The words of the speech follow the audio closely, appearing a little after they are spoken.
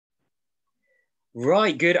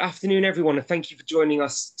Right, good afternoon, everyone, and thank you for joining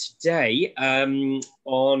us today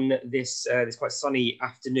on this quite sunny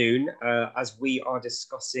afternoon as we are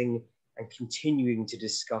discussing and continuing to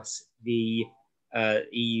discuss the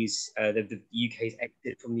the UK's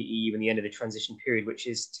exit from the EU and the end of the transition period, which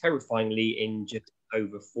is terrifyingly in just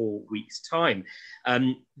over 4 weeks' time.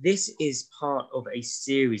 This is part of a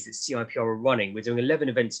series that CIPR are running. We're doing 11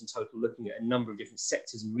 events in total, looking at a number of different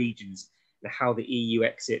sectors and regions and how the EU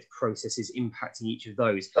exit process is impacting each of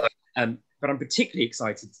those. But I'm particularly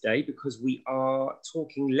excited today because we are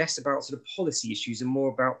talking less about sort of policy issues and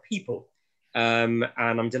more about people. And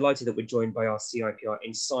I'm delighted that we're joined by our CIPR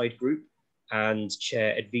Inside Group and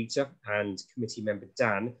Chair Edvita and Committee Member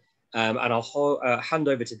Dan. And I'll hand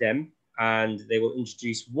over to them and they will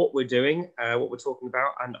introduce what we're doing, what we're talking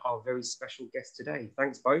about, and our very special guest today.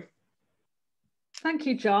 Thanks both. Thank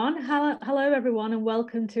you, John. Hello, everyone, and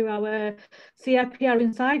welcome to our CIPR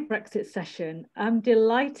Inside Brexit session. I'm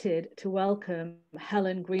delighted to welcome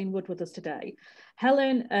Helen Greenwood with us today.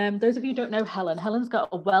 Helen, those of you who don't know Helen's got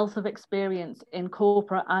a wealth of experience in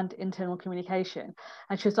corporate and internal communication,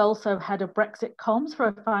 and she's also head of Brexit comms for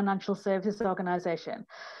a financial services organisation.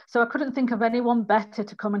 So I couldn't think of anyone better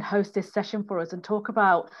to come and host this session for us and talk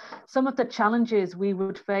about some of the challenges we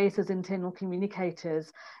would face as internal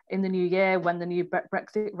communicators in the new year when the new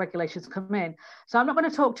Brexit regulations come in. So I'm not going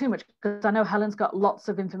to talk too much because I know Helen's got lots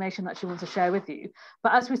of information that she wants to share with you.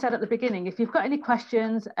 But as we said at the beginning, if you've got any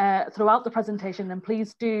questions throughout the presentation, then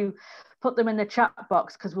please do put them in the chat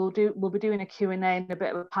box because we'll be doing a Q&A and a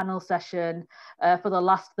bit of a panel session for the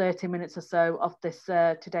last 30 minutes or so of this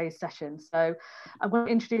today's session. So I'm going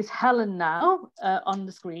to introduce Helen now on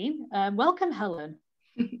the screen. Welcome, Helen.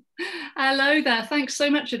 Hello there. Thanks so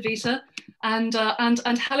much, Edvita, and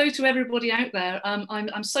hello to everybody out there.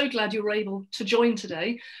 I'm so glad you were able to join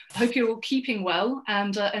today. I hope you're all keeping well,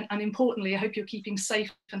 and importantly, I hope you're keeping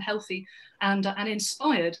safe and healthy and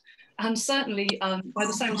inspired. And certainly, by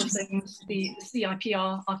the sound of things, the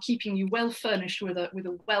CIPR are keeping you well furnished with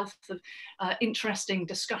a wealth of interesting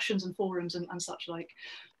discussions and forums and such like.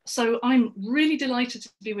 So I'm really delighted to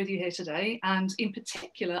be with you here today, and in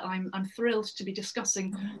particular, I'm thrilled to be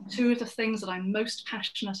discussing two of the things that I'm most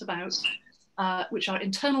passionate about, which are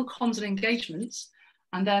internal comms and engagements,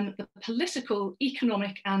 and then the political,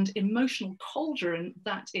 economic, and emotional cauldron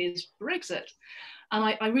that is Brexit.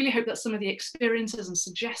 And I really hope that some of the experiences and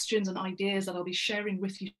suggestions and ideas that I'll be sharing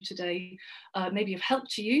with you today maybe have helped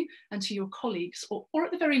to you and to your colleagues, or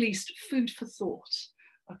at the very least, food for thought.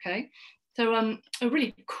 Okay. So a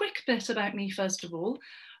really quick bit about me, first of all.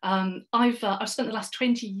 I've spent the last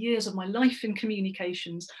 20 years of my life in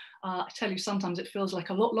communications. I tell you, sometimes it feels like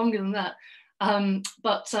a lot longer than that.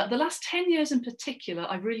 But the last 10 years in particular,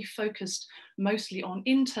 I've really focused mostly on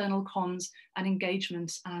internal comms and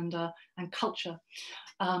engagements and culture.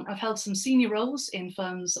 I've held some senior roles in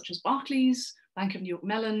firms such as Barclays, Bank of New York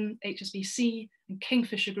Mellon, HSBC, and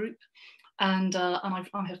Kingfisher Group. And I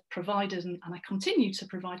have provided and I continue to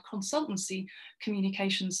provide consultancy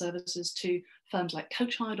communication services to firms like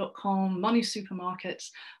CoachHire.com, Money Supermarkets,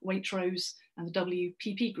 Waitrose, and the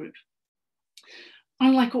WPP Group.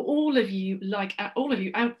 And like all of you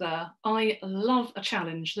out there, I love a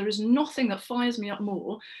challenge. There is nothing that fires me up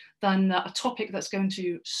more than a topic that's going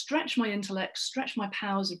to stretch my intellect, stretch my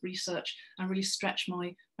powers of research, and really stretch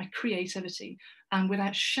my creativity. And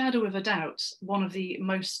without shadow of a doubt, one of the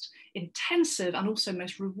most intensive and also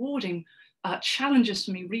most rewarding challenges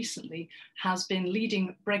for me recently has been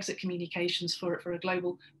leading Brexit communications for a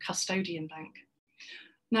global custodian bank.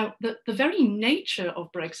 Now, the very nature of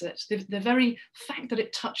Brexit, the very fact that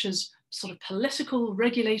it touches sort of political,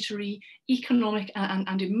 regulatory, economic,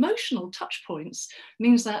 and emotional touch points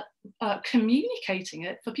means that communicating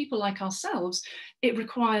it for people like ourselves, it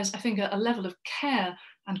requires, I think, a level of care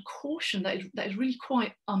and caution that is really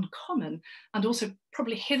quite uncommon and also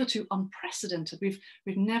probably hitherto unprecedented. We've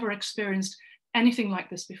never experienced anything like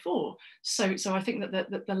this before. So I think that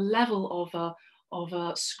the level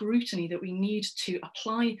of scrutiny that we need to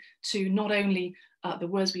apply to not only the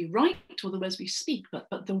words we write or the words we speak,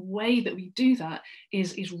 but the way that we do that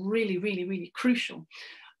is really, really, really crucial.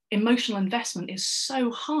 Emotional investment is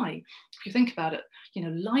so high. If you think about it, you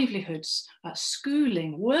know, livelihoods,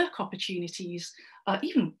 schooling, work opportunities,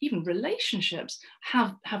 even relationships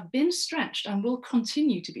have been stretched and will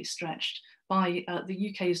continue to be stretched by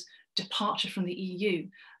the UK's departure from the EU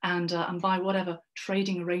and by whatever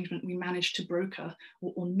trading arrangement we manage to broker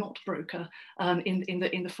or not broker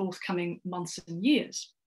in the forthcoming months and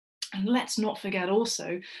years. And let's not forget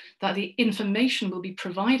also that the information we'll be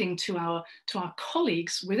providing to our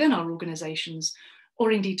colleagues within our organisations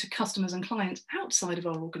or indeed to customers and clients outside of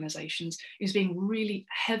our organizations, is being really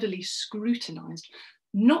heavily scrutinized,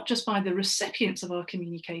 not just by the recipients of our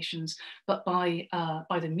communications, but by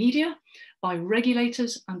the media, by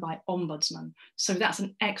regulators, and by ombudsmen. So that's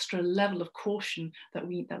an extra level of caution that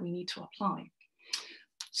we need to apply.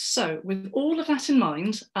 So with all of that in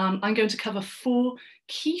mind, I'm going to cover 4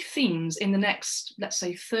 key themes in the next, let's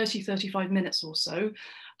say, 30, 35 minutes or so.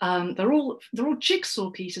 They're all jigsaw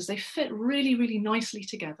pieces. They fit really, really nicely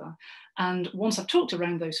together. And once I've talked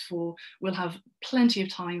around those 4, we'll have plenty of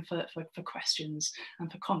time for questions and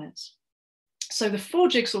for comments. So the 4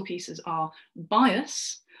 jigsaw pieces are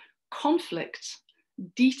bias, conflict,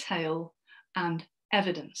 detail, and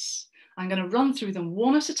evidence. I'm going to run through them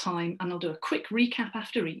one at a time, and I'll do a quick recap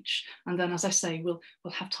after each. And then, as I say, we'll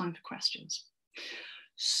have time for questions.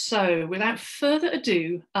 So without further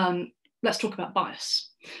ado, let's talk about bias.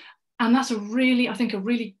 And that's I think, a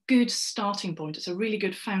really good starting point. It's a really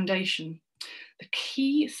good foundation. The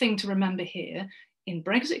key thing to remember here in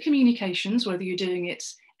Brexit communications, whether you're doing it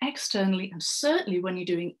externally and certainly when you're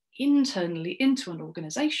doing internally into an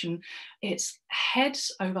organization, it's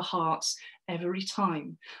heads over hearts every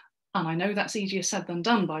time. And I know that's easier said than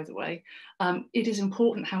done, by the way. It is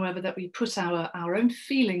important, however, that we put our own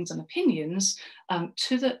feelings and opinions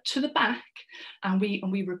to the back, and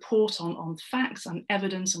we report on facts and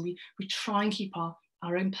evidence, and we try and keep our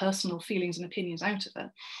own personal feelings and opinions out of it.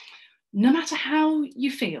 No matter how you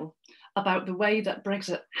feel about the way that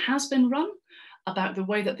Brexit has been run, about the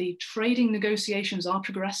way that the trading negotiations are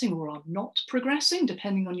progressing or are not progressing,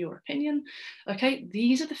 depending on your opinion. Okay,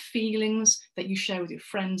 these are the feelings that you share with your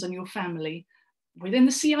friends and your family within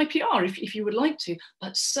the CIPR, if you would like to,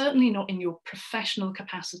 but certainly not in your professional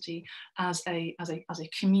capacity as a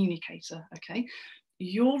communicator. Okay,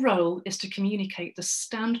 your role is to communicate the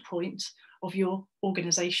standpoint of your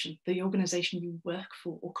organization, the organization you work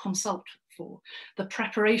for or consult for, the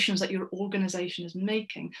preparations that your organization is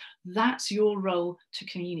making. That's your role to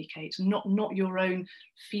communicate, not your own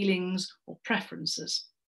feelings or preferences.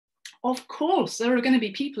 Of course, there are going to be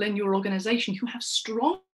people in your organization who have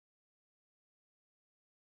strong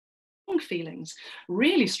feelings,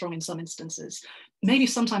 really strong in some instances. Maybe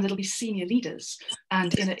sometimes it'll be senior leaders,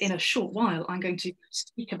 and in a short while I'm going to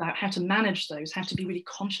speak about how to manage those, how to be really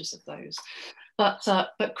conscious of those.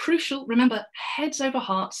 But crucial, remember, heads over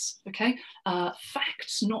hearts, okay?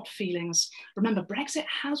 Facts, not feelings. Remember, Brexit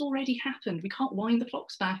has already happened. We can't wind the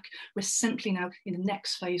clocks back. We're simply now in the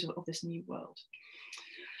next phase of this new world.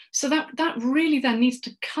 So that really then needs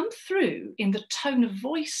to come through in the tone of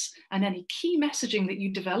voice and any key messaging that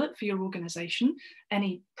you develop for your organization,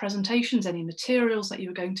 any presentations, any materials that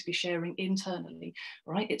you're going to be sharing internally,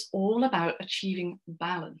 right? It's all about achieving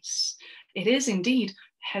balance. It is indeed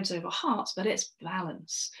heads over hearts, but it's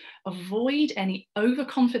balance. Avoid any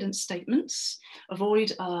overconfident statements,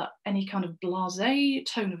 avoid any kind of blasé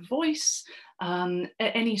tone of voice,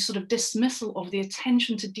 any sort of dismissal of the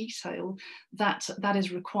attention to detail that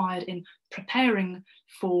is required in preparing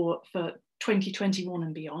for 2021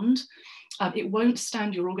 and beyond. It won't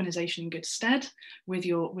stand your organization in good stead with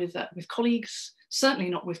colleagues,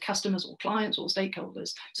 certainly not with customers or clients or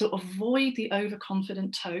stakeholders. So avoid the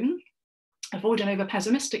overconfident tone. Avoid an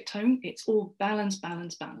over-pessimistic tone. It's all balance,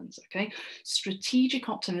 balance, balance, okay? Strategic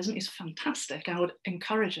optimism is fantastic. I would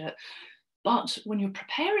encourage it. But when you're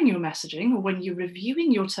preparing your messaging or when you're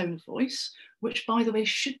reviewing your tone of voice, which, by the way,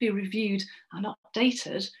 should be reviewed and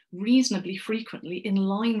updated reasonably frequently in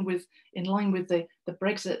line with the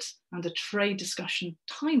Brexit and the trade discussion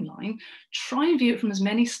timeline, try and view it from as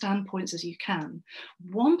many standpoints as you can.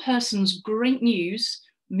 One person's great news,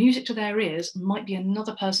 music to their ears, might be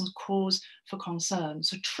another person's cause for concern.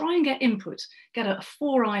 So try and get input, get a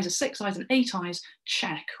 4 eyes, a 6 eyes, an 8 eyes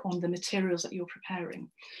check on the materials that you're preparing.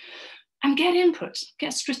 And get input,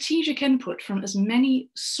 get strategic input from as many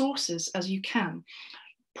sources as you can.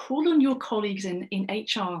 Pull on your colleagues in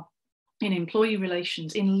HR, in employee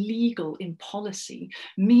relations, in legal, in policy,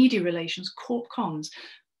 media relations, corp comms.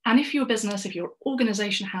 And if your business, if your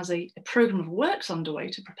organization has a program of works underway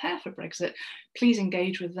to prepare for Brexit, please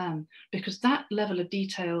engage with them, because that level of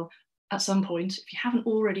detail at some point, if you haven't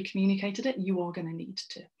already communicated it, you are going to need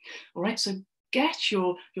to. All right, so get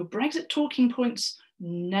your Brexit talking points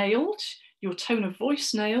nailed, your tone of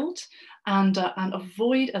voice nailed, and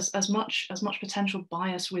avoid as much potential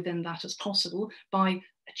bias within that as possible by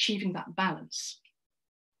achieving that balance.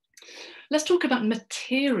 Let's talk about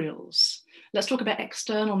materials. Let's talk about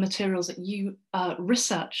external materials that you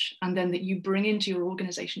research and then that you bring into your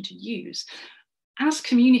organization to use. As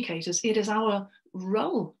communicators, it is our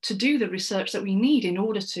role to do the research that we need in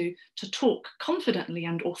order to talk confidently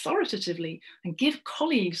and authoritatively and give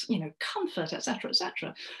colleagues, you know, comfort, etc.,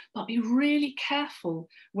 etc. But be really careful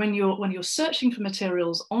when you're searching for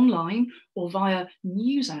materials online or via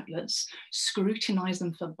news outlets. Scrutinize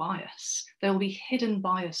them for bias. There will be hidden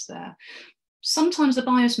bias there. Sometimes the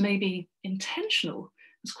bias may be intentional.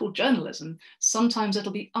 It's called journalism. Sometimes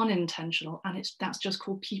it'll be unintentional, and that's just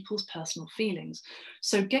called people's personal feelings.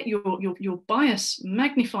 So get your bias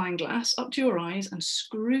magnifying glass up to your eyes and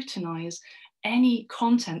scrutinize any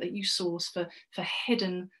content that you source for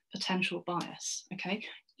hidden potential bias, okay?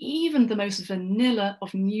 Even the most vanilla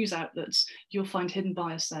of news outlets, you'll find hidden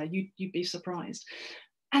bias there. You'd be surprised.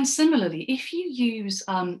 And similarly, if you use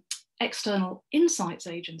external insights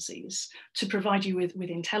agencies to provide you with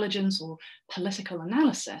intelligence or political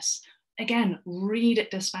analysis, again, read it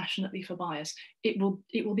dispassionately for bias. It will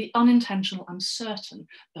be unintentional, I'm certain,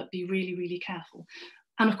 but be really, really careful.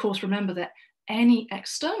 And of course, remember that any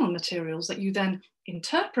external materials that you then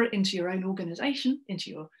interpret into your own organization, into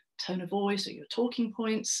your tone of voice or your talking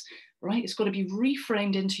points, right? It's got to be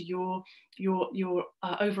reframed into your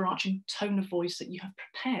overarching tone of voice that you have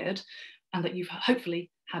prepared and that you've hopefully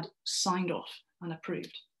had signed off and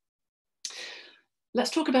approved.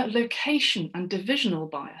 Let's talk about location and divisional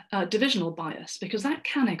bias, because that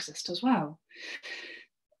can exist as well.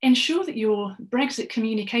 Ensure that your Brexit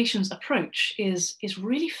communications approach is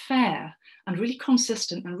really fair and really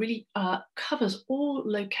consistent and really covers all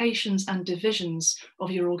locations and divisions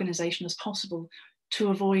of your organisation as possible to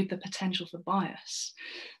avoid the potential for bias.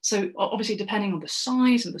 So obviously, depending on the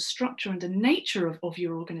size and the structure and the nature of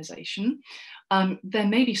your organisation, there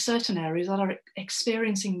may be certain areas that are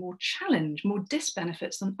experiencing more challenge, more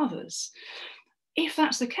disbenefits than others. If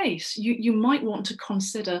that's the case, you might want to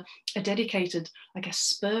consider a dedicated, I guess,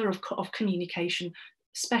 spur of communication,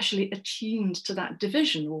 specially attuned to that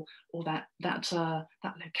division or that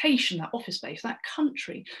location, that office space, that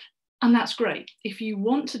country. And that's great. If you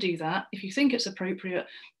want to do that, if you think it's appropriate,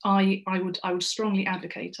 I would strongly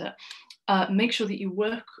advocate it. Make sure that you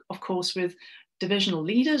work, of course, with divisional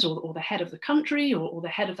leaders or the head of the country or the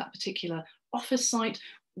head of that particular office site,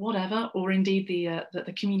 whatever, or indeed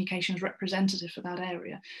the communications representative for that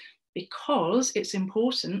area, because it's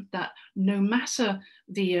important that no matter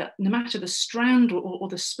the strand or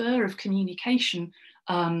the spur of communication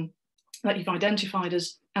that you've identified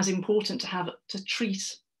as important to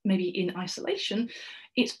treat maybe in isolation,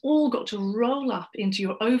 it's all got to roll up into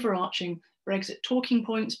your overarching Brexit talking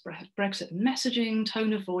points, Brexit messaging,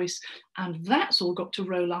 tone of voice, and that's all got to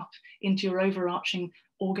roll up into your overarching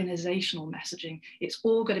organizational messaging. It's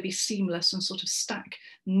all got to be seamless and sort of stack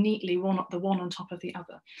neatly the one on top of the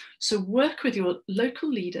other. So work with your local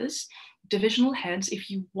leaders, divisional heads, if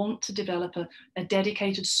you want to develop a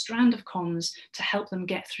dedicated strand of comms to help them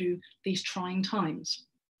get through these trying times.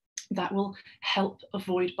 That will help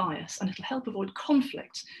avoid bias and it'll help avoid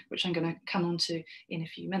conflict, which I'm going to come on to in a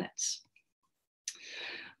few minutes.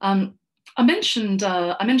 I mentioned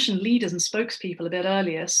leaders and spokespeople a bit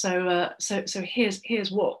earlier, so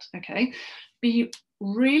here's what. Okay, be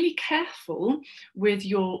really careful with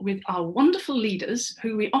our wonderful leaders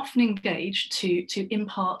who we often engage to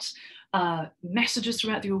impart messages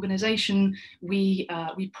throughout the organisation. We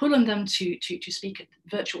pull on them to speak at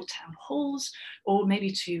virtual town halls, or maybe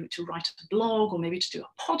to write a blog, or maybe to do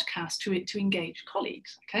a podcast to engage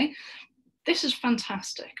colleagues. Okay, this is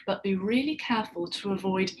fantastic, but be really careful to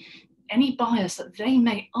avoid any bias that they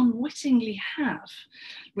may unwittingly have,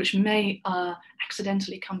 which may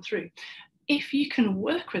accidentally come through. If you can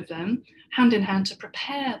work with them hand in hand to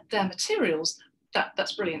prepare their materials,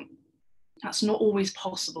 that's brilliant. That's not always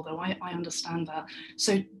possible, though, I understand that.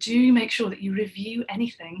 So do make sure that you review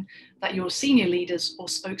anything that your senior leaders or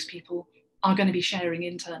spokespeople are going to be sharing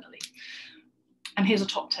internally. And here's a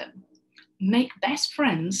top tip. Make best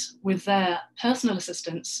friends with their personal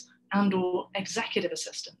assistants and or executive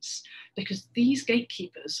assistants, because these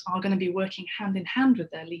gatekeepers are going to be working hand in hand with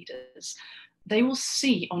their leaders. They will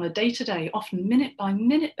see on a day-to-day, often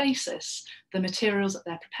minute-by-minute basis, the materials that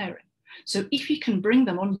they're preparing. So if you can bring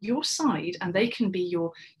them on your side and they can be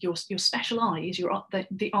your special eyes,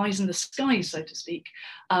 the eyes in the sky, so to speak,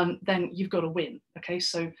 then you've got a win. Okay,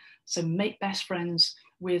 so make best friends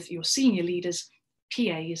with your senior leaders,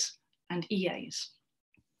 PAs, and EAs.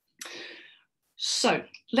 So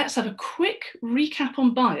let's have a quick recap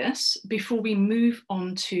on bias before we move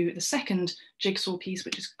on to the second jigsaw piece,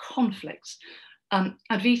 which is conflicts.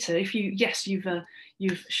 Advita, if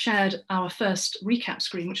you've shared our first recap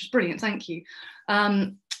screen, which is brilliant, thank you.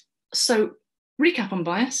 So recap on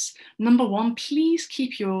bias. Number one, please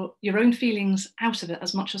keep your own feelings out of it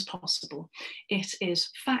as much as possible. It is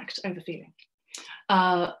fact over feeling.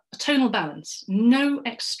 Tonal balance, no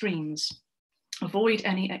extremes. Avoid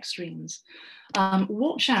any extremes.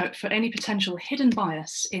 Watch out for any potential hidden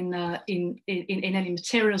bias in any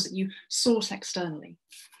materials that you source externally.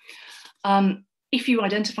 If you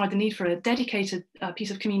identify the need for a dedicated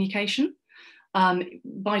piece of communication,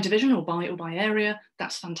 by division or by area,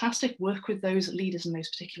 that's fantastic. Work with those leaders in those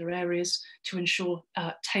particular areas to ensure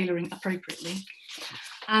tailoring appropriately.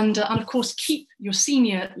 And of course, keep your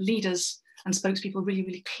senior leaders and spokespeople really,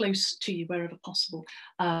 really close to you wherever possible.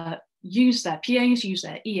 Use their PAs, use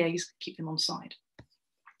their EAs, keep them on side.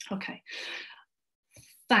 Okay.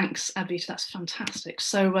 Thanks, Advita, that's fantastic.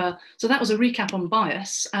 So, so that was a recap on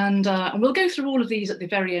bias, and we'll go through all of these at the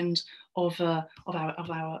very end of our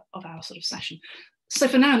sort of session. So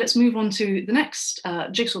for now, let's move on to the next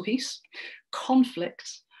jigsaw piece,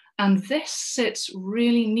 conflict. And this sits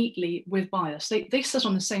really neatly with bias. They sit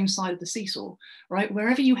on the same side of the seesaw, right?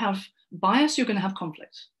 Wherever you have bias, you're going to have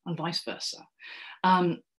conflict, and vice versa.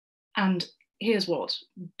 And here's what: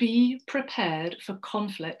 be prepared for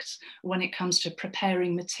conflict when it comes to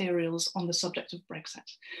preparing materials on the subject of Brexit.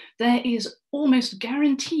 There is almost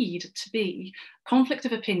guaranteed to be conflict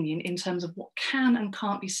of opinion in terms of what can and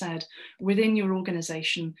can't be said within your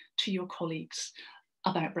organisation to your colleagues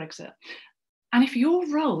about Brexit. And if your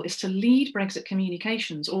role is to lead Brexit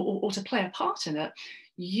communications or to play a part in it,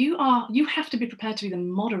 you have to be prepared to be the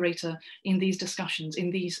moderator in these discussions, in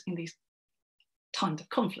these times of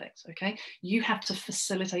conflict, okay? You have to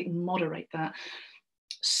facilitate and moderate that.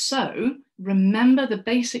 So remember the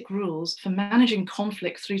basic rules for managing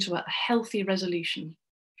conflict through to a healthy resolution.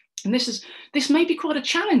 And this may be quite a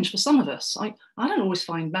challenge for some of us. I don't always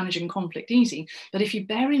find managing conflict easy, but if you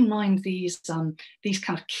bear in mind these kind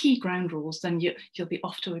of key ground rules, then you'll be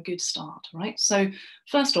off to a good start, right? So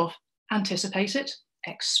first off, anticipate it,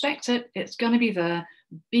 expect it, it's going to be there.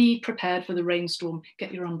 Be prepared for the rainstorm,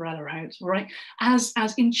 get your umbrella out, all right? As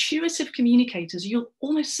intuitive communicators, you'll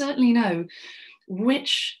almost certainly know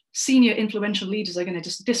which senior influential leaders are going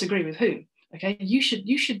to disagree with who, okay? You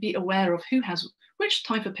should be aware of who has which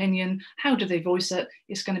type of opinion, how do they voice it?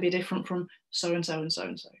 It's going to be different from so-and-so and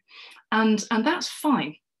so-and-so. And that's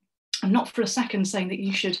fine. I'm not for a second saying that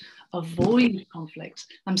you should avoid conflict.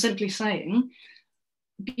 I'm simply saying,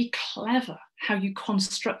 be clever how you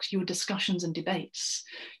construct your discussions and debates.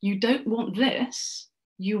 You don't want this,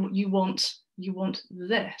 you want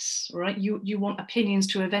this, right? You want opinions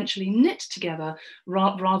to eventually knit together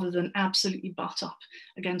rather than absolutely butt up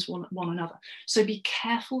against one another. So be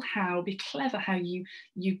clever how you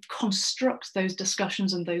construct those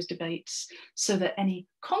discussions and those debates so that any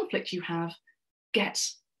conflict you have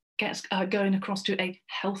gets going across to a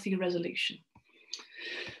healthy resolution.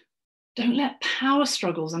 Don't let power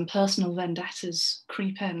struggles and personal vendettas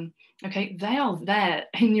creep in. Okay, they are there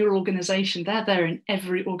in your organization. They're there in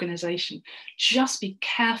every organization. Just be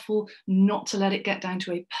careful not to let it get down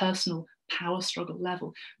to a personal power struggle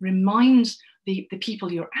level. Remind the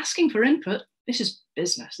people you're asking for input, this is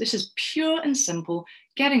business. This is pure and simple,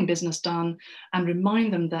 getting business done, and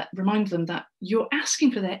remind them that you're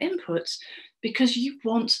asking for their input because you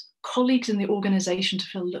want colleagues in the organization to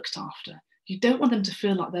feel looked after. You don't want them to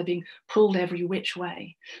feel like they're being pulled every which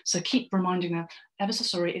way. So keep reminding them, ever so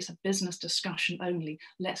sorry, it's a business discussion only.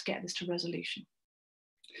 Let's get this to resolution.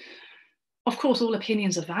 Of course, all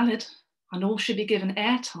opinions are valid and all should be given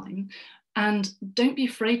airtime. And don't be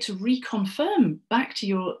afraid to reconfirm back to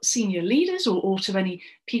your senior leaders or to any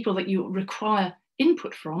people that you require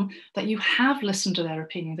input from, that you have listened to their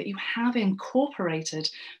opinion, that you have incorporated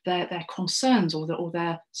their concerns or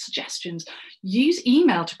their suggestions. Use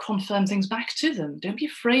email to confirm things back to them. Don't be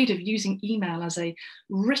afraid of using email as a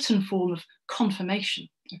written form of confirmation,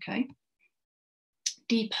 okay?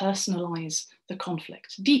 Depersonalize the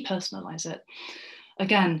conflict, depersonalize it.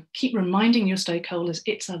 Again, keep reminding your stakeholders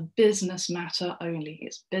it's a business matter only.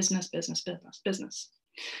 It's business, business, business, business.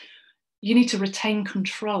 You need to retain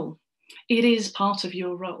control. It is part of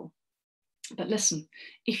your role. But listen,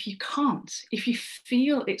 if you can't, if you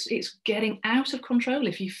feel it's getting out of control,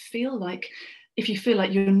 if you feel like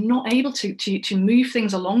you're not able to move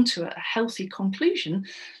things along to a healthy conclusion,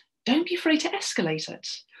 don't be afraid to escalate it.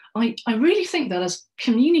 I really think that as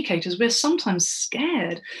communicators, we're sometimes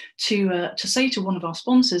scared to say to one of our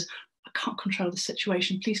sponsors, I can't control the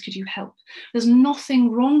situation, please could you help? There's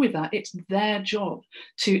nothing wrong with that. It's their job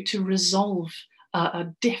to resolve a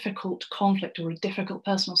difficult conflict or a difficult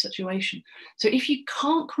personal situation. So if you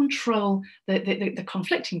can't control the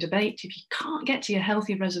conflicting debate, if you can't get to your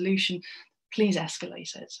healthy resolution, please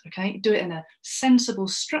escalate it, okay? Do it in a sensible,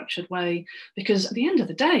 structured way, because at the end of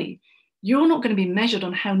the day, you're not going to be measured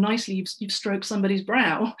on how nicely you've stroked somebody's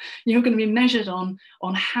brow. You're going to be measured on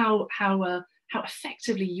how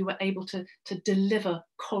effectively you were able to deliver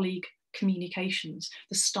colleague communications,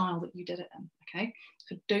 the style that you did it in, okay?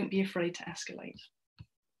 So don't be afraid to escalate.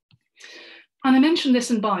 And I mentioned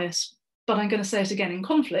this in bias, but I'm going to say it again in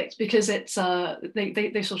conflict, because it's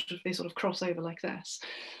they sort of cross over like this.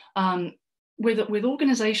 With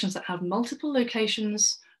organizations that have multiple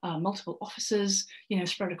locations, multiple offices,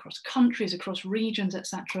 spread across countries, across regions,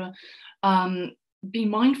 etc. Be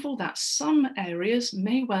mindful that some areas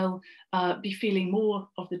may well be feeling more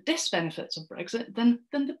of the disbenefits of Brexit than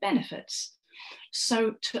the benefits.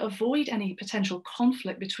 So to avoid any potential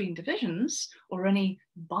conflict between divisions or any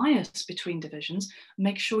bias between divisions,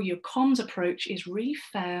 make sure your comms approach is really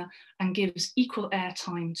fair and gives equal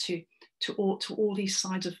airtime to all these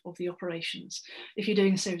sides of the operations. If you're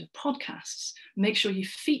doing a series of podcasts, make sure you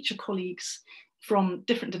feature colleagues from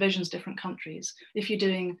different divisions, different countries. If you're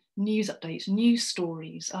doing news updates, news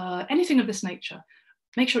stories, anything of this nature,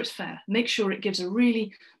 make sure it's fair. Make sure it gives a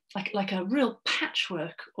really, like a real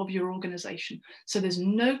patchwork of your organization. So there's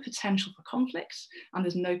no potential for conflicts and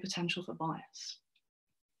there's no potential for bias.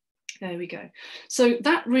 There we go. So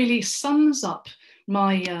that really sums up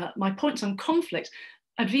my points on conflict.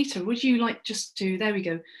 Advita, would you like just to, there we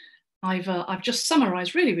go. I've just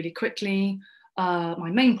summarized really, really quickly my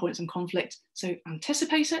main points on conflict. So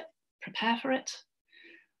anticipate it, prepare for it.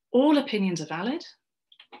 All opinions are valid.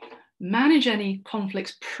 Manage any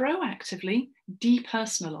conflicts proactively,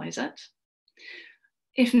 depersonalize it.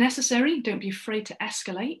 If necessary, don't be afraid to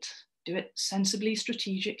escalate. Do it sensibly,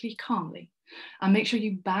 strategically, calmly. And make sure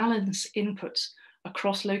you balance input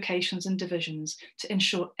across locations and divisions to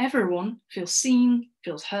ensure everyone feels seen,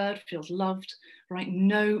 feels heard, feels loved, right?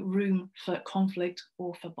 No room for conflict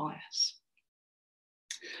or for bias.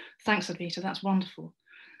 Thanks, Advita, that's wonderful.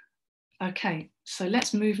 Okay, so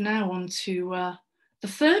let's move now on to the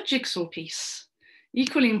third jigsaw piece,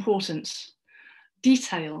 equally important,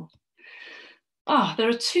 detail. There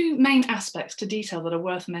are two main aspects to detail that are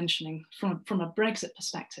worth mentioning from a Brexit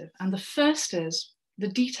perspective. And the first is the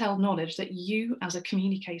detailed knowledge that you as a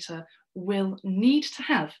communicator will need to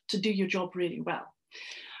have to do your job really well.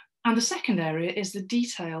 And the second area is the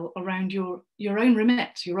detail around your own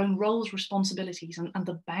remit, your own roles, responsibilities, and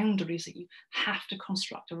the boundaries that you have to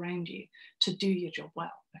construct around you to do your job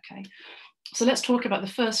well, okay? So let's talk about the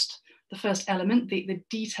first element, the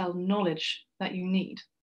detailed knowledge that you need.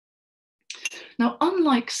 Now,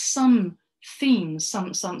 unlike some themes,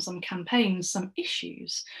 some campaigns, some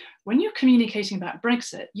issues, when you're communicating about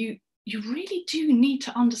Brexit, you really do need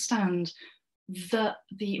to understand the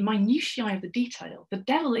minutiae of the detail. The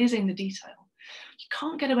devil is in the detail. You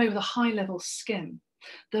can't get away with a high-level skim.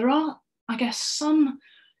 There are, I guess, some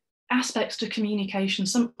aspects to communication,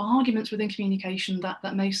 some arguments within communication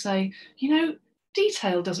that may say,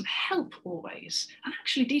 detail doesn't help always. And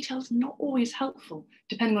actually, detail is not always helpful,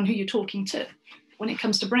 depending on who you're talking to. When it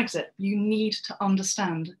comes to Brexit, you need to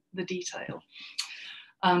understand the detail.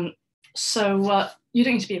 So you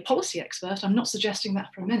don't need to be a policy expert. I'm not suggesting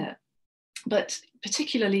that for a minute. But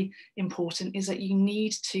particularly important is that you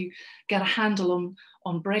need to get a handle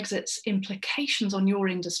on Brexit's implications on your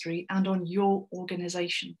industry and on your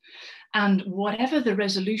organisation. And whatever the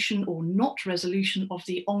resolution or not resolution of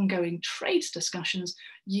the ongoing trades discussions,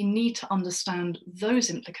 you need to understand those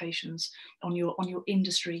implications on your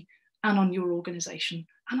industry and on your organisation,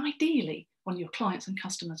 and ideally on your clients and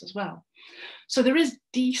customers as well. So there is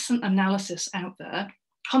decent analysis out there.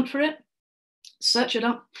 Hunt for it, search it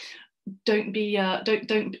up. Don't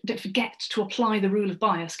forget to apply the rule of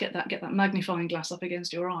bias. Get that magnifying glass up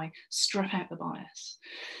against your eye. Strip out the bias.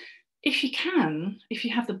 If you can, if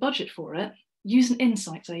you have the budget for it, use an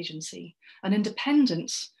insights agency, an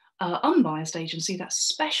independent, unbiased agency that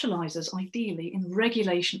specialises ideally in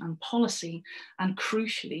regulation and policy, and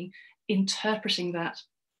crucially interpreting that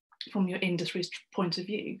from your industry's point of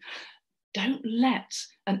view. Don't let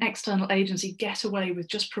an external agency get away with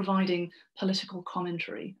just providing political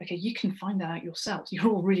commentary. Okay, you can find that out yourselves. You're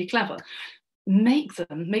all really clever.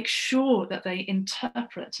 Make sure that they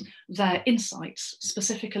interpret their insights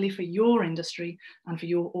specifically for your industry and for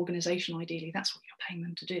your organization, ideally. That's what you're paying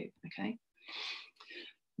them to do, okay?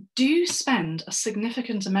 Do spend a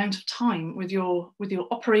significant amount of time with your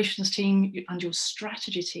operations team and your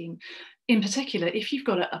strategy team. In particular, if you've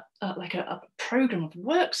got a program of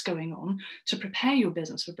works going on to prepare your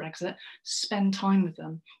business for Brexit, spend time with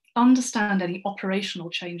them. Understand any operational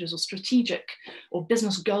changes or strategic or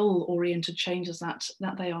business goal oriented changes that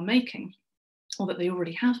they are making or that they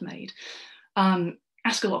already have made.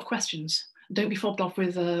 Ask a lot of questions. Don't be fobbed off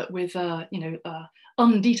with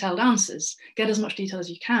undetailed answers. Get as much detail as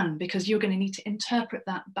you can, because you're going to need to interpret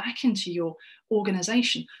that back into your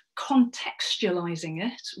organization, contextualizing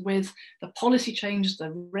it with the policy change,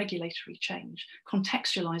 the regulatory change,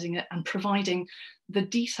 contextualizing it and providing the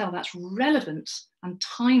detail that's relevant and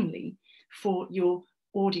timely for your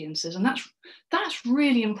audiences. And that's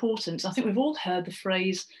really important. I think we've all heard the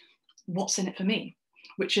phrase, "What's in it for me?"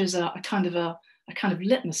 which is a kind of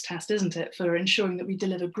litmus test, isn't it, for ensuring that we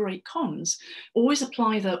deliver great comms. Always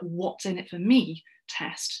apply the "what's in it for me"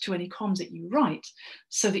 test to any comms that you write,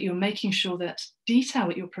 so that you're making sure that detail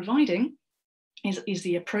that you're providing is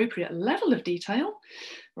the appropriate level of detail,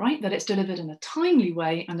 right? That it's delivered in a timely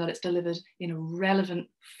way, and that it's delivered in a relevant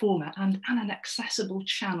format and an accessible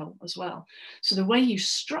channel as well. So the way you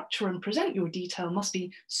structure and present your detail must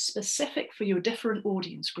be specific for your different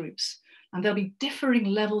audience groups. And there'll be differing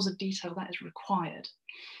levels of detail that is required.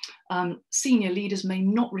 Senior leaders may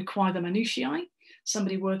not require the minutiae.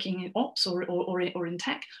 Somebody working in ops or in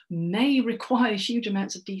tech may require huge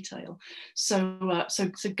amounts of detail. So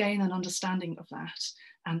gain an understanding of that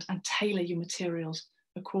and tailor your materials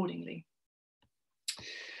accordingly.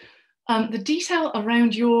 The detail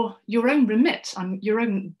around your own remit and your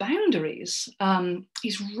own boundaries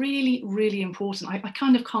is really, really important. I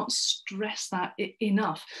kind of can't stress that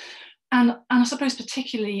enough. And I suppose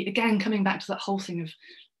particularly, again, coming back to that whole thing of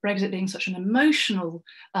Brexit being such an emotional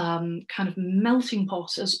kind of melting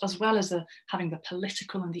pot, as well as having the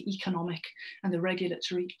political and the economic and the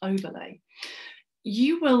regulatory overlay,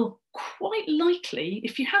 you will quite likely,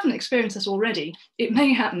 if you haven't experienced this already, it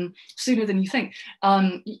may happen sooner than you think,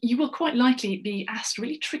 you will quite likely be asked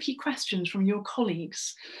really tricky questions from your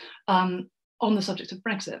colleagues on the subject of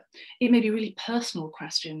Brexit. It may be really personal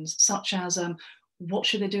questions, such as, what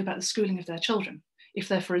should they do about the schooling of their children? If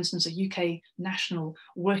they're, for instance, a UK national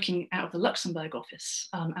working out of the Luxembourg office,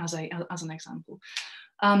 as an example.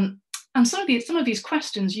 And some of these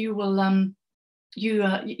questions you will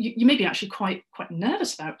you may be actually quite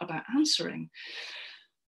nervous about answering.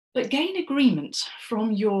 But gain agreement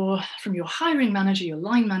from your hiring manager, your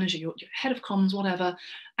line manager, your head of comms, whatever,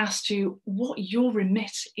 as to what your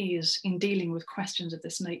remit is in dealing with questions of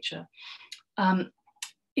this nature.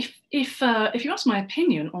 If you ask my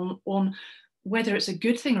opinion on whether it's a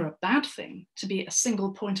good thing or a bad thing to be a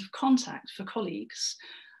single point of contact for colleagues,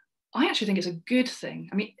 I actually think it's a good thing.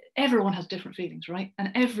 I mean, everyone has different feelings, right?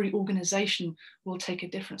 And every organization will take a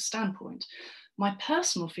different standpoint. My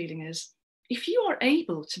personal feeling is, if you are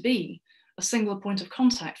able to be a single point of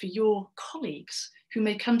contact for your colleagues who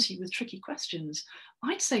may come to you with tricky questions,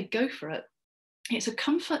 I'd say go for it. It's a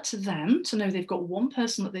comfort to them to know they've got one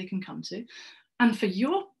person that they can come to. And for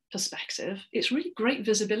your perspective, it's really great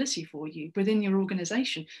visibility for you within your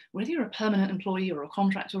organization, whether you're a permanent employee or a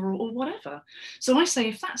contractor or whatever. So I say,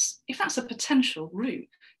 if that's a potential route,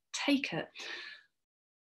 take it.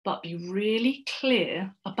 But be really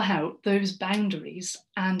clear about those boundaries.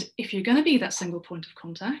 And if you're going to be that single point of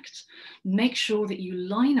contact, make sure that you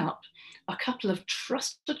line up a couple of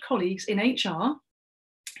trusted colleagues in HR,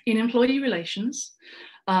 in employee relations,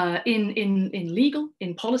 in legal,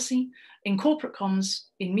 in policy, in corporate comms,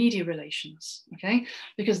 in media relations, okay?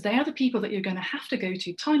 Because they are the people that you're going to have to go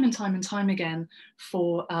to time and time again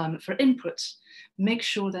for input. Make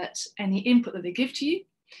sure that any input that they give to you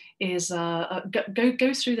is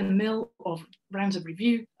goes through the mill of rounds of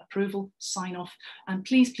review, approval, sign off, and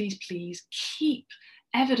please keep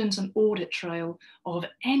evidence and audit trail of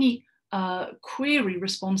any query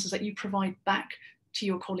responses that you provide back to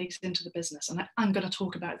your colleagues into the business. And I'm going to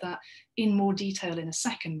talk about that in more detail in a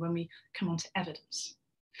second when we come on to evidence.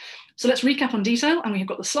 So let's recap on detail, and we've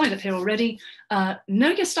got the slide up here already.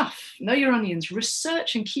 Know your stuff, know your onions,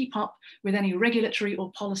 research and keep up with any regulatory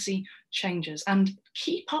or policy changes, and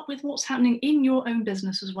keep up with what's happening in your own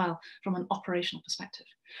business as well from an operational perspective.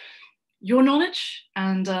 Your knowledge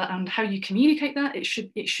and how you communicate that, it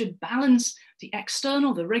should balance the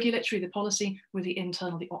external, the regulatory, the policy, with the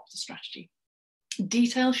internal, the ops, the strategy.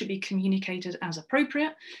 Detail should be communicated as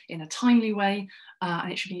appropriate in a timely way,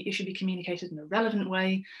 and it should be communicated in a relevant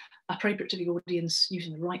way, appropriate to the audience,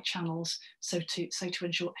 using the right channels, so to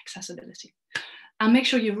ensure accessibility. And make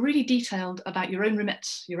sure you're really detailed about your own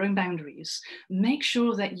remits, your own boundaries. Make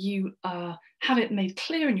sure that you have it made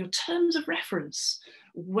clear in your terms of reference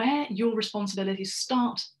where your responsibilities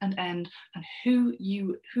start and end, and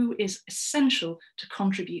who is essential to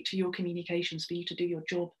contribute to your communications for you to do your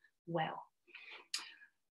job well.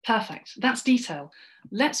 Perfect, that's detail.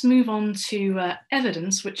 Let's move on to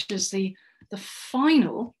evidence, which is the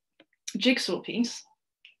final jigsaw piece.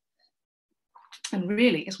 And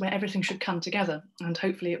really is where everything should come together, and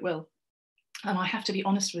hopefully it will. And I have to be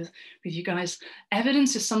honest with you guys,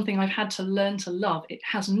 evidence is something I've had to learn to love. It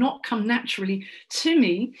has not come naturally to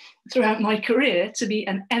me throughout my career to be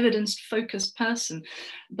an evidence-focused person.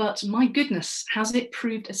 But my goodness, has it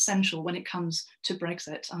proved essential when it comes to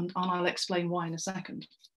Brexit? And I'll explain why in a second.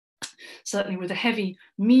 Certainly with the heavy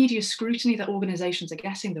media scrutiny that organisations are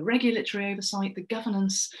getting, the regulatory oversight, the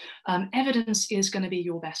governance, evidence is going to be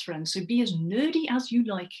your best friend. So be as nerdy as you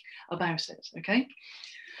like about it, okay?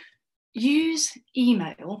 Use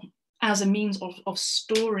email as a means of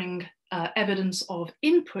storing evidence of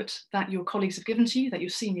input that your colleagues have given to you, that your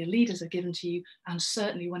senior leaders have given to you, and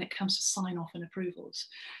certainly when it comes to sign off and approvals.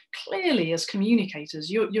 Clearly, as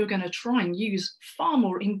communicators, you're going to try and use far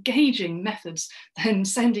more engaging methods than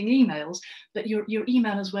sending emails, but your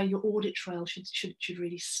email is where your audit trail should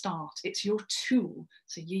really start. It's your tool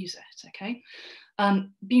to use it, okay?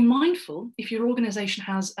 Be mindful if your organization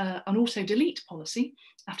has an auto-delete policy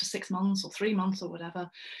after 6 months or 3 months or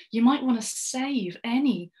whatever, you might want to save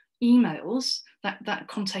any emails that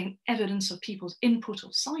contain evidence of people's input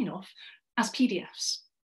or sign-off as PDFs.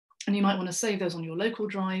 And you might want to save those on your local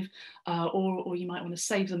drive, or you might want to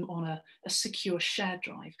save them on a secure shared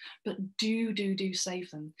drive. But do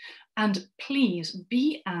save them. And please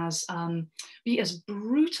be as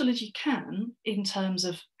brutal as you can in terms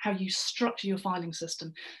of how you structure your filing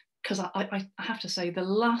system. Because I have to say, the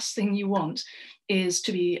last thing you want is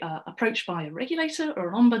to be approached by a regulator or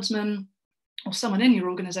an ombudsman or someone in your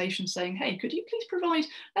organisation saying, hey, could you please provide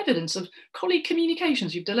evidence of colleague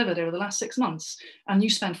communications you've delivered over the last 6 months? And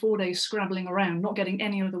you spend 4 days scrabbling around, not getting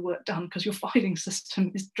any of the work done because your filing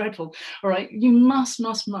system is dreadful. All right, you must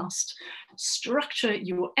structure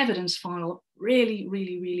your evidence file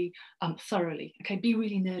really thoroughly. Okay, be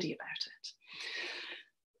really nerdy about it.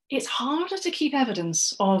 It's harder to keep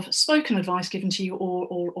evidence of spoken advice given to you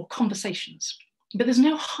or conversations. But there's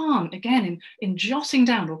no harm, again, in jotting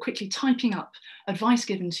down or quickly typing up advice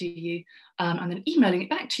given to you and then emailing it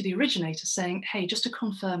back to the originator saying, hey, just to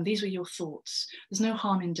confirm, these were your thoughts. There's no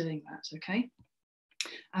harm in doing that, okay?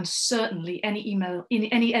 And certainly any email,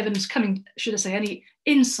 any evidence coming, should I say, any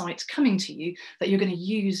insights coming to you that you're going to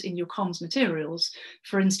use in your comms materials,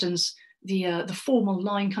 for instance, the formal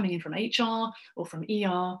line coming in from HR or from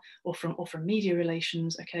ER or from media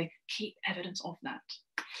relations, okay, keep evidence of that.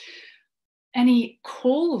 Any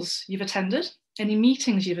calls you've attended, any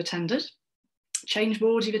meetings you've attended, change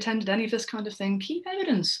boards you've attended, any of this kind of thing, keep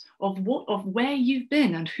evidence of where you've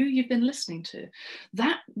been and who you've been listening to.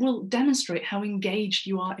 That will demonstrate how engaged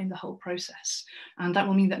you are in the whole process. And that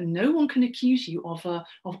will mean that no one can accuse you of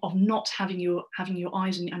not having your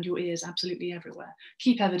eyes and your ears absolutely everywhere.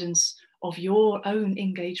 Keep evidence of your own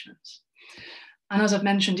engagement. And as I've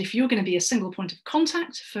mentioned, if you're going to be a single point of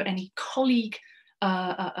contact for any colleague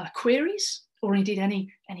queries, or indeed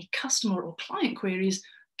any customer or client queries,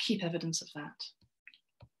 keep evidence of that.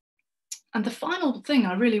 And the final thing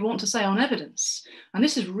I really want to say on evidence, and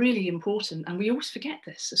this is really important, and we always forget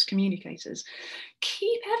this as communicators,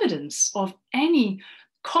 keep evidence of any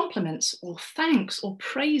compliments or thanks or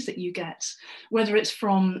praise that you get, whether it's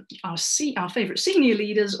from our favourite senior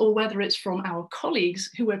leaders or whether it's from our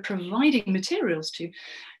colleagues who we're providing materials to.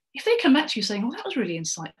 If they come back to you saying, well, that was really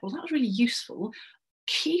insightful, that was really useful,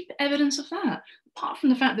 keep evidence of that. Apart from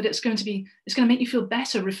the fact that it's going to make you feel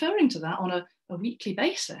better referring to that on a weekly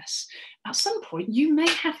basis, at some point you may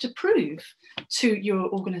have to prove to your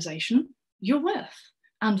organisation your worth.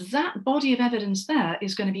 And that body of evidence there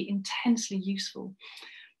is going to be intensely useful.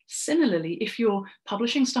 Similarly, if you're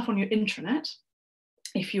publishing stuff on your intranet,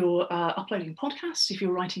 if you're uploading podcasts, if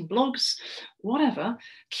you're writing blogs, whatever,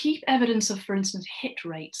 keep evidence of, for instance, hit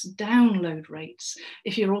rates, download rates.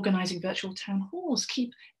 If you're organising virtual town halls,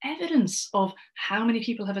 keep evidence of how many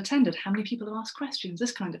people have attended, how many people have asked questions,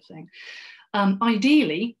 this kind of thing.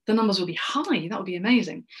 Ideally, the numbers will be high, that would be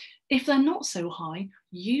amazing. If they're not so high,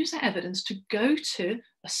 use that evidence to go to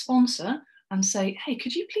a sponsor and say, hey,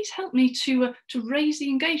 could you please help me to raise the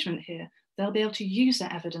engagement here? They'll be able to use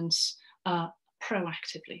that evidence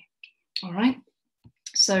proactively. All right.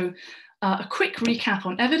 So a quick recap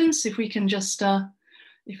on evidence. If we can just have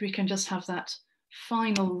that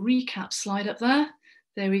final recap slide up there.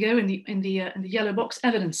 There we go in the yellow box.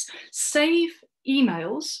 Evidence. Save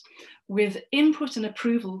emails with input and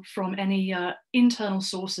approval from any internal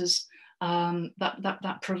sources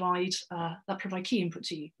that provide key input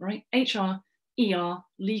to you. Right. HR, ER,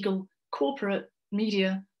 legal, corporate,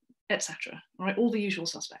 media, etc. Right. All the usual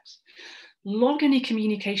suspects. Log any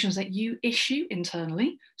communications that you issue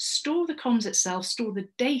internally, store the comms itself, store the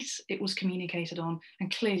date it was communicated on,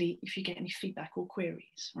 and clearly if you get any feedback or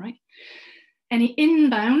queries, right? Any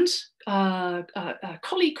inbound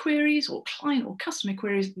colleague queries or client or customer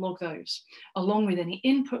queries, log those, along with any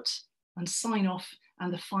input and sign off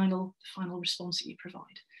and the final response that you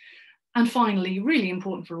provide. And finally, really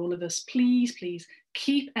important for all of us, please, please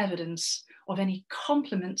keep evidence of any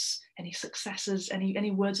compliments, any successes,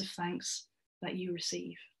 any words of thanks that you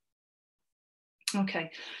receive.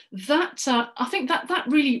 Okay, I think that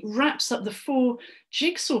really wraps up the 4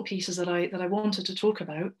 jigsaw pieces that I wanted to talk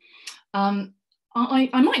about. I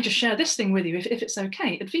might just share this thing with you if it's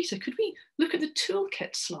okay. Advita, could we look at the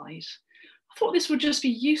toolkit slide? I thought this would just be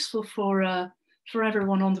useful for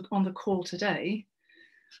everyone on the call today.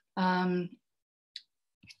 Advita,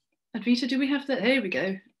 do we have that? Here we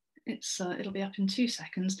go. It'll be up in 2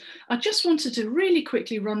 seconds. I just wanted to really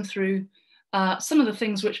quickly run through some of the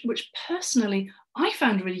things which personally I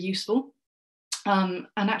found really useful and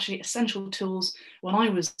actually essential tools when I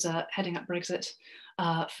was heading up Brexit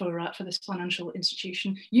for this financial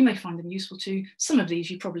institution. You may find them useful too. Some of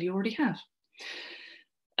these you probably already have.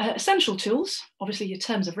 Essential tools, obviously your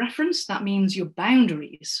terms of reference, that means your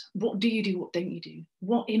boundaries. What do you do, what don't you do?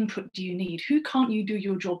 What input do you need? Who can't you do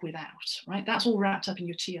your job without, right? That's all wrapped up in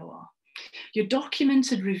your TOR. Your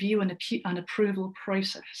documented review and approval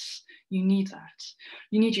process, you need that.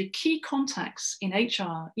 You need your key contacts in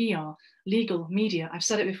HR, ER, legal, media. I've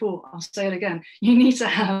said it before, I'll say it again. You need to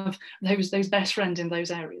have those best friends in those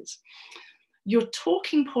areas. Your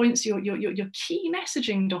talking points, your key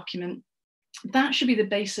messaging document, that should be the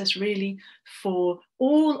basis really for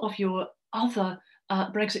all of your other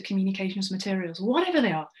Brexit communications materials, whatever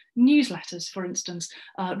they are, newsletters, for instance,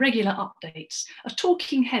 regular updates, a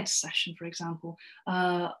talking heads session, for example,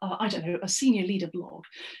 I don't know, a senior leader blog.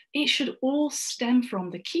 It should all stem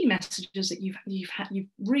from the key messages that you've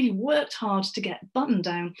really worked hard to get buttoned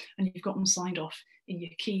down and you've got them signed off in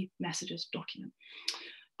your key messages document.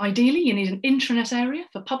 Ideally, you need an intranet area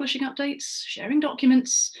for publishing updates, sharing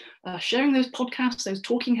documents, sharing those podcasts, those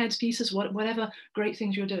talking heads pieces, whatever great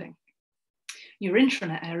things you're doing. Your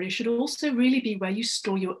intranet area should also really be where you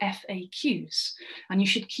store your FAQs, and you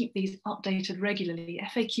should keep these updated regularly.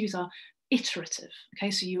 FAQs are iterative, okay?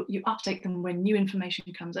 So you update them when new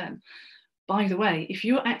information comes in. By the way, if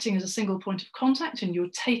you're acting as a single point of contact and you're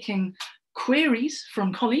taking queries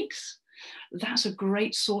from colleagues, that's a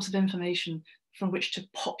great source of information from which to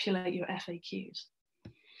populate your FAQs.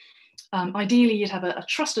 Ideally, you'd have a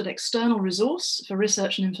trusted external resource for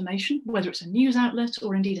research and information, whether it's a news outlet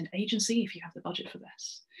or indeed an agency, if you have the budget for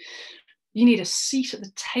this. You need a seat at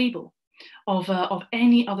the table of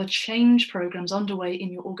any other change programs underway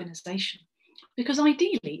in your organization. Because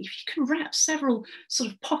ideally, if you can wrap several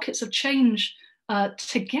sort of pockets of change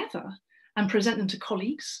together and present them to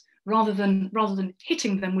colleagues, rather than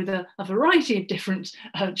hitting them with a variety of different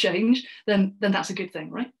change, then that's a good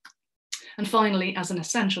thing, right? And finally, as an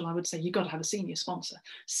essential, I would say you've got to have a senior sponsor,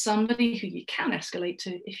 somebody who you can escalate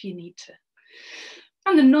to if you need to.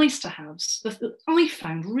 And the nice to haves, I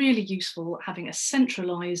found really useful having a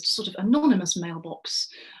centralized sort of anonymous mailbox,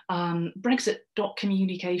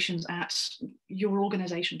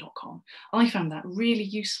 brexit.communications@yourorganization.com. I found that really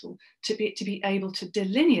useful to be able to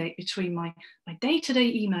delineate between my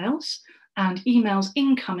day-to-day emails and emails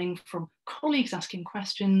incoming from colleagues asking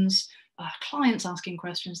questions, clients asking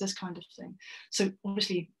questions, this kind of thing. So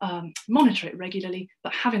obviously monitor it regularly,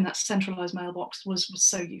 but having that centralized mailbox was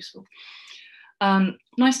so useful.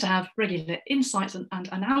 Nice to have regular insights and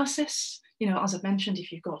analysis, you know, as I've mentioned,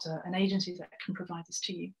 if you've got an agency that can provide this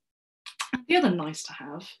to you. And the other nice to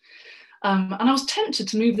have, and I was tempted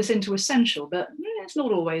to move this into essential, but it's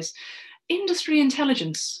not always, industry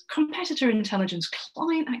intelligence, competitor intelligence,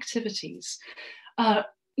 client activities.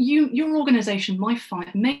 Your organization may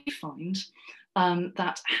find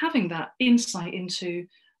that having that insight into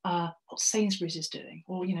what Sainsbury's is doing,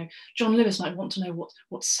 or John Lewis might want to know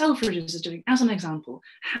what Selfridges is doing. As an example,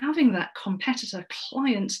 having that competitor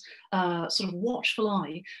client sort of watchful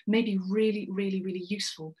eye may be really, really, really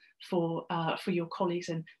useful for your colleagues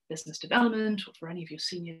in business development or for any of your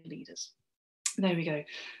senior leaders. There we go.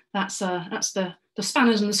 That's the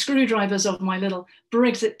spanners and the screwdrivers of my little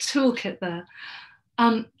Brexit toolkit there.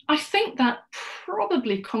 I think that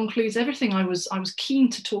probably concludes everything I was keen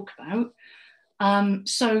to talk about.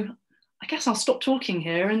 So I guess I'll stop talking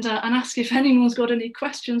here and ask if anyone's got any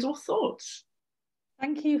questions or thoughts.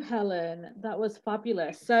 Thank you, Helen. That was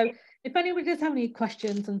fabulous. So if anyone does have any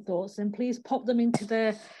questions and thoughts, then please pop them into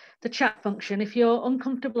the chat function. If you're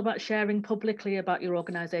uncomfortable about sharing publicly about your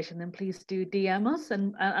organisation, then please do DM us,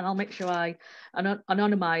 and I'll make sure I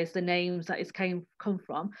anonymise the names that it's come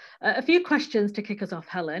from. A few questions to kick us off,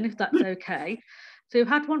 Helen, if that's okay. So we've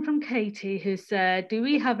had one from Katie who said, do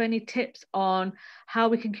we have any tips on how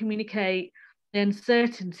we can communicate the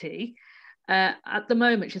uncertainty? At the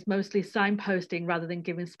moment, she's mostly signposting rather than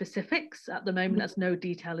giving specifics at the moment, as no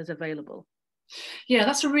detail is available. Yeah,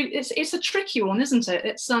 that's it's a tricky one, isn't it?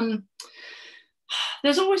 It's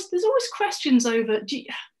there's always questions over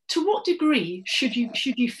to what degree should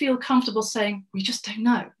you feel comfortable saying we just don't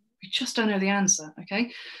know, the answer.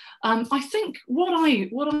 Okay, I think what I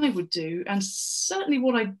would do, and certainly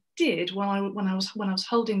what I did when I was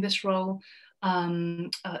holding this role,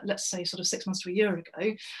 let's say sort of 6 months to a year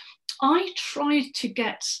ago, I tried to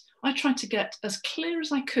get as clear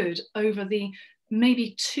as I could over the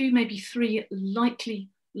maybe 2, maybe 3 likely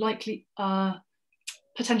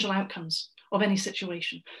potential outcomes of any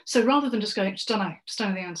situation. So rather than just going, just don't know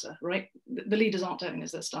the answer, right? The leaders aren't telling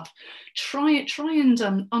us this stuff. Try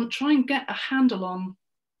and get a handle on,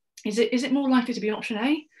 is it more likely to be option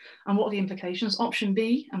A, and what are the implications? Option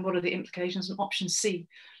B, and what are the implications? And option C,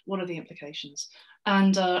 what are the implications?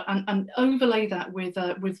 And overlay that with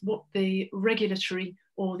what the regulatory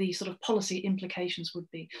or the sort of policy implications would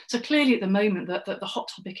be. So clearly, at the moment, that the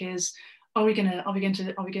hot topic is: are we going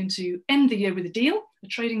to end the year with a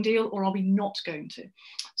trading deal, or are we not going to?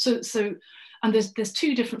 So, and there's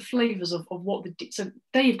 2 different flavors of what so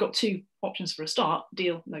there you've got 2 options for a start: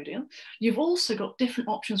 deal, no deal. You've also got different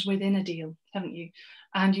options within a deal, haven't you?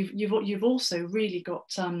 And you've also really got,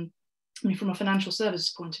 I mean, from a financial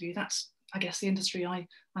services point of view, that's, I guess, the industry I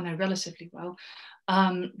know relatively well.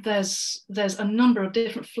 There's a number of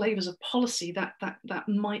different flavors of policy that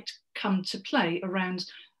might come to play around.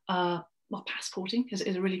 Well, passporting is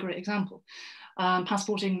a really great example.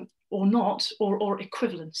 Passporting or not, or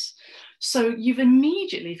equivalence. So you've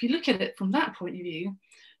immediately, if you look at it from that point of view,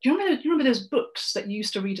 do you remember those books that you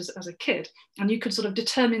used to read as a kid, and you could sort of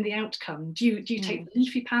determine the outcome? Do you take the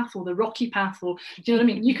leafy path or the rocky path, or do you know what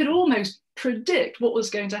I mean? You could almost predict what was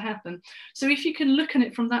going to happen. So if you can look at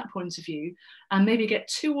it from that point of view, and maybe get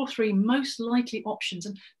 2 or 3 most likely options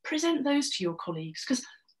and present those to your colleagues, because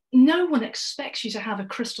no one expects you to have a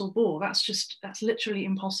crystal ball. That's literally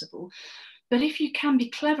impossible. But if you can be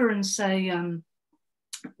clever and say,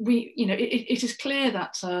 it is clear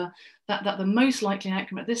that that the most likely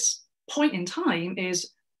outcome at this point in time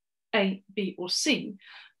is A, B, or C,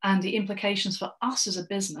 and the implications for us as a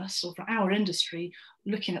business or for our industry,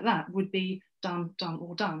 looking at that, would be done,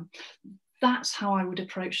 or done. That's how I would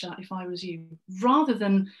approach that if I was you, rather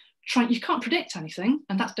than trying. You can't predict anything,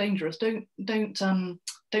 and that's dangerous. Don't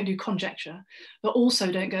do conjecture, but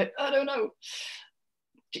also don't go, I don't know.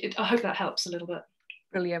 I hope that helps a little bit.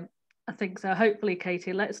 Brilliant. I think so. Hopefully,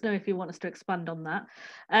 Katie, let us know if you want us to expand on that.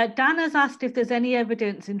 Dan has asked if there's any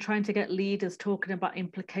evidence in trying to get leaders talking about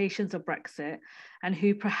implications of Brexit, and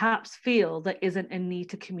who perhaps feel there isn't a need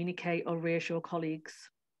to communicate or reassure colleagues.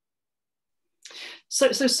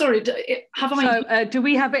 So sorry, do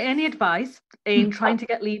we have any advice in trying to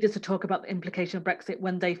get leaders to talk about the implication of Brexit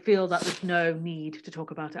when they feel that there's no need to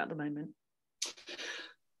talk about it at the moment?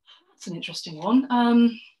 That's an interesting one.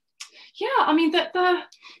 Yeah, I mean,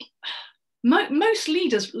 most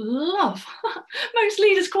leaders most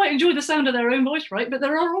leaders quite enjoy the sound of their own voice, right? But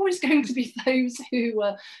there are always going to be those who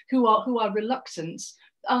are reluctant,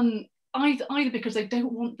 either because they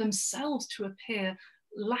don't want themselves to appear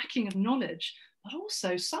lacking of knowledge, but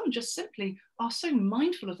also some just simply are so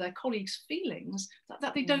mindful of their colleagues' feelings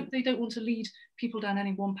that they don't want to lead people down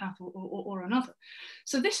any one path or another.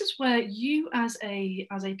 So this is where you as a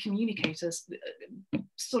communicator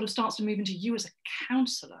sort of starts to move into you as a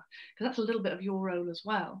counsellor, because that's a little bit of your role as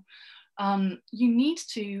well. You need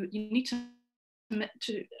to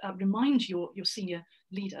remind your senior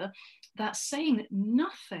leader that saying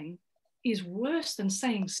nothing is worse than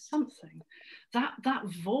saying something. That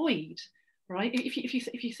void, right?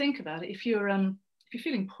 If you think about it, if you're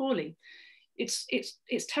feeling poorly, it's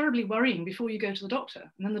terribly worrying before you go to the doctor,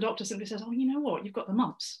 and then the doctor simply says, "Oh, you know what? You've got the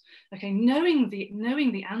mumps." Okay, knowing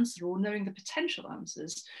the answer, or knowing the potential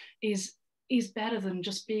answers is better than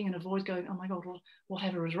just being in a void going, "Oh my God,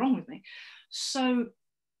 whatever is wrong with me." So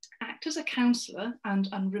act as a counsellor and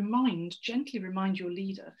gently remind your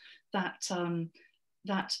leader that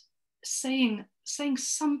that saying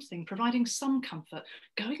something, providing some comfort,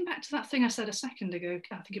 going back to that thing I said a second ago,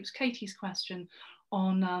 I think it was Katie's question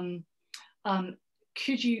on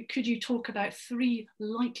could you talk about 3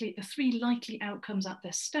 likely outcomes at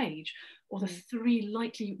this stage, or the 3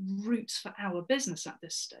 likely routes for our business at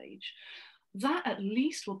this stage. That at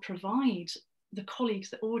least will provide the colleagues,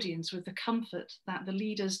 the audience, with the comfort that the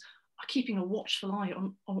leaders are keeping a watchful eye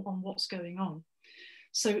on what's going on.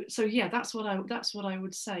 So yeah, that's what I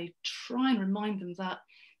would say. Try and remind them that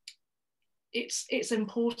it's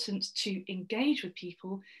important to engage with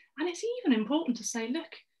people, and it's even important to say,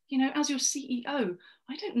 look, you know, as your CEO,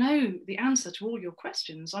 I don't know the answer to all your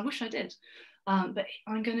questions. I wish I did. But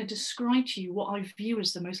I'm going to describe to you what I view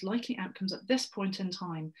as the most likely outcomes at this point in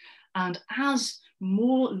time. And as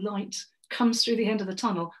more light comes through the end of the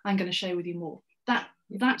tunnel, I'm going to share with you more.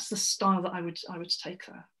 That's the style that I would take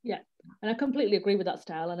there. Yeah, and I completely agree with that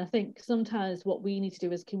style. And I think sometimes what we need to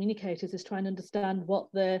do as communicators is try and understand what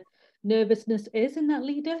the nervousness is in that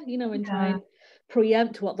leader, you know, and try and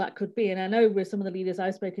preempt what that could be. And I know with some of the leaders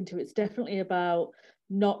I've spoken to, it's definitely about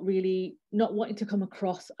not wanting to come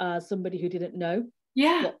across as somebody who didn't know.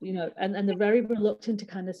 Yeah. What, you know, and they're very reluctant to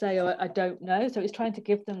kind of say, oh, I don't know. So it's trying to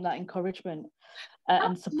give them that encouragement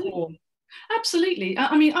and support. Absolutely.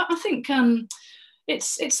 I mean, I think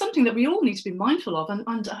it's something that we all need to be mindful of. And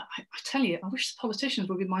I tell you, I wish the politicians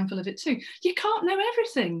would be mindful of it too. You can't know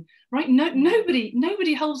everything, right?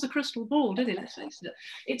 Nobody holds a crystal ball, do they? Let's face it.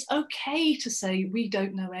 It's okay to say we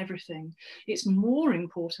don't know everything. It's more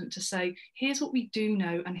important to say, here's what we do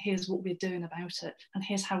know, and here's what we're doing about it, and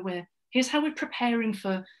here's how we're preparing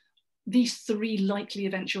for these three likely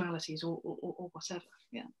eventualities, or whatever.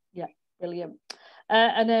 Yeah, brilliant.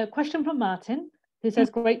 And a question from Martin, who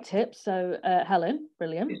says, great tips. So Helen,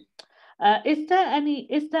 brilliant. Is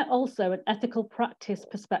there also an ethical practice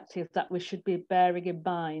perspective that we should be bearing in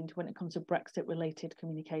mind when it comes to Brexit related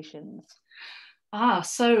communications?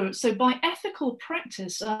 So by ethical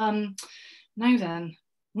practice, now then,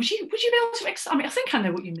 would you be able to, I mean, I think I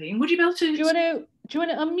know what you mean. Would you be able to? Do you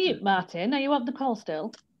want to unmute, Martin? Are you on the call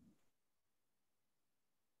still?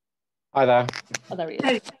 Hi there. Oh, there he is.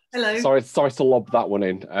 Hey, hello. Sorry to lob that one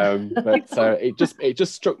in, but it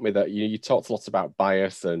just struck me that you talked a lot about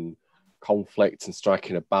bias and conflict and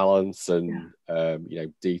striking a balance and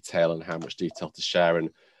detail and how much detail to share and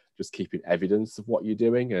just keeping evidence of what you're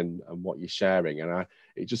doing and what you're sharing. And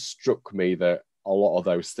it just struck me that a lot of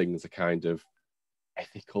those things are kind of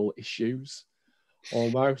ethical issues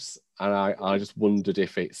almost, and I just wondered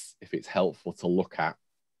if it's helpful to look at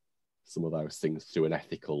some of those things through an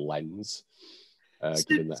ethical lens,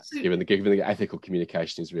 given that ethical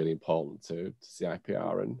communication is really important to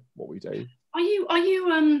CIPR and what we do. Are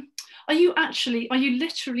you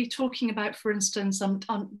literally talking about, for instance,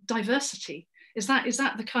 diversity? Is that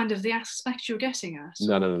the kind of the aspect you're getting at?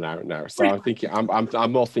 No. So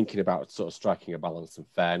I'm more thinking about sort of striking a balance and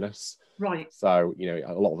fairness. Right. So, you know,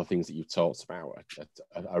 a lot of the things that you've talked about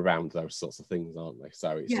are around those sorts of things, aren't they?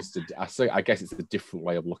 So it's just I guess it's a different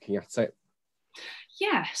way of looking at it.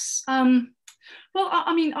 Yes. Well,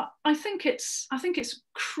 I mean, I think it's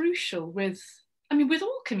crucial with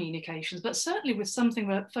all communications, but certainly with something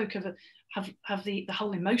where folk have the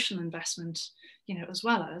whole emotional investment, you know, as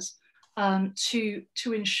well as to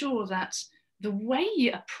ensure that the way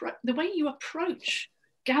you approach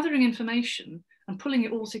gathering information and pulling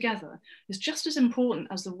it all together is just as important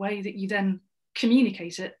as the way that you then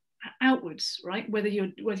communicate it outwards, right? Whether you're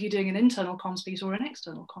doing an internal comms piece or an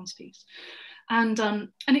external comms piece, and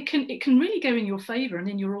it can really go in your favour and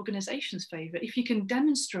in your organisation's favour if you can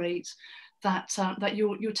demonstrate that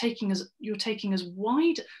you're taking as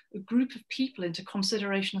wide a group of people into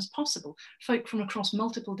consideration as possible, folk from across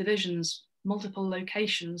multiple divisions, multiple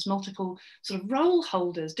locations, multiple sort of role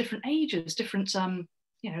holders, different ages, different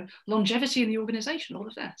longevity in the organisation, all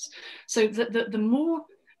of this. So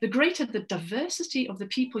the greater the diversity of the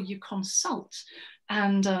people you consult,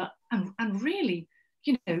 and really,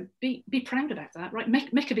 you know, be proud about that, right?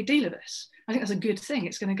 Make a big deal of this. I think that's a good thing.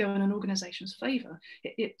 It's going to go in an organisation's favour.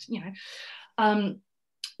 I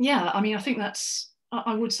mean, I think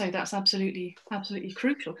I would say that's absolutely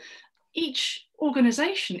crucial. Each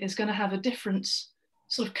organisation is going to have a different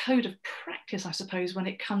sort of code of practice, I suppose, when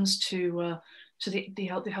it comes to the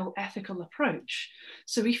whole ethical approach.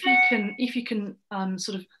 So if you can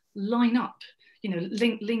sort of line up, you know,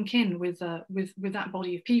 link in with that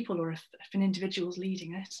body of people, or if an individual's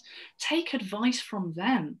leading it, take advice from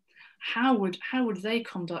them. How would they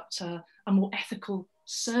conduct a more ethical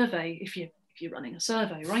survey if you're running a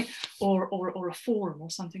survey, right? Or a forum or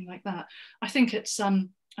something like that. I think it's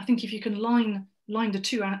I think if you can line the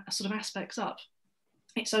two sort of aspects up,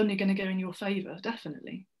 it's only going to go in your favour,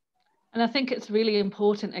 definitely. And I think it's really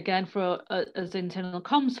important, again, for as internal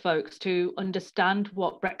comms folks to understand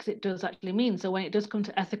what Brexit does actually mean. So when it does come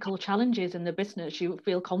to ethical challenges in the business, you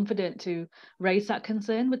feel confident to raise that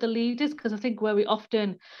concern with the leaders, because I think where we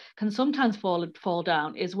often can sometimes fall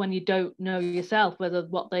down is when you don't know yourself whether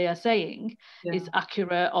what they are saying is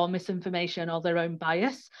accurate or misinformation or their own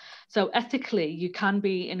bias. So ethically, you can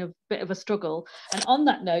be in a bit of a struggle. And on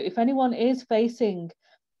that note, if anyone is facing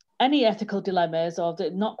any ethical dilemmas, or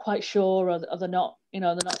they're not quite sure, or they're not, they're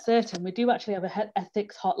not certain, we do actually have a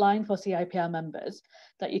ethics hotline for CIPR members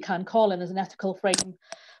that you can call, and there's an ethical tree,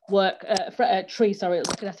 like an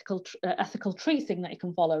ethical tree thing that you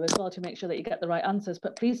can follow as well to make sure that you get the right answers.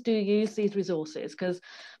 But please do use these resources, because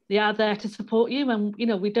they are there to support you. And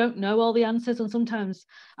we don't know all the answers, and sometimes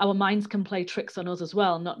our minds can play tricks on us as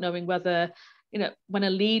well, not knowing whether, when a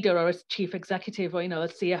leader or a chief executive or a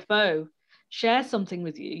CFO share something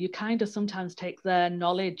with you, you kind of sometimes take their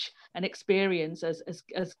knowledge and experience as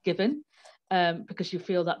given, because you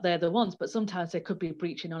feel that they're the ones, but sometimes they could be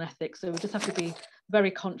breaching on ethics. So we just have to be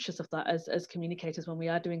very conscious of that as communicators when we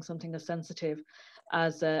are doing something as sensitive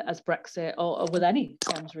as Brexit, or with any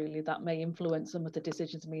terms really that may influence some of the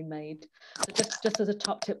decisions being made. So just as a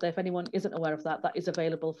top tip there, if anyone isn't aware of that, that is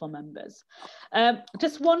available for members.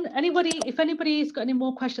 If anybody's got any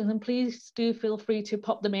more questions, then please do feel free to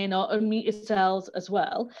pop them in or unmute yourselves as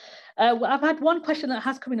well. I've had one question that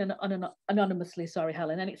has come in anonymously, sorry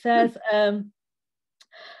Helen, and it says,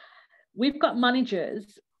 we've got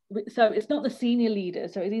managers, so it's not the senior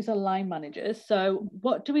leaders, so these are line managers. So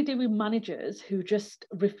what do we do with managers who just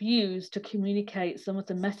refuse to communicate some of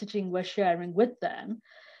the messaging we're sharing with them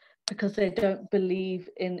because they don't believe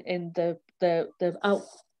because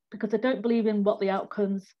they don't believe in what the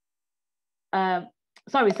outcomes,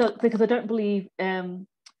 because they don't believe in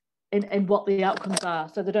what the outcomes are,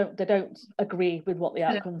 so they don't agree with what the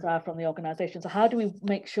outcomes are from the organisation. So how do we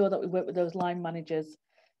make sure that we work with those line managers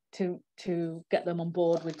to get them on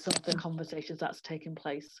board with some of the conversations that's taking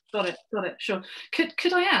place? Got it, sure.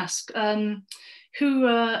 Could I ask who,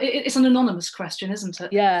 it's an anonymous question, isn't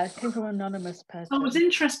it? Yeah, it came from an anonymous person. I was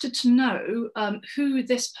interested to know who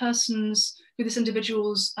this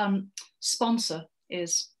individual's sponsor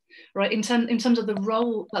is, right? In terms of the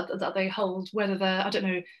role that they hold, whether they're, I don't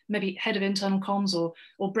know, maybe head of internal comms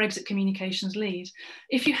or Brexit communications lead.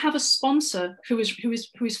 If you have a sponsor who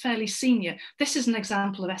is fairly senior, this is an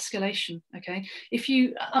example of escalation. Okay,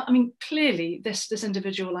 clearly this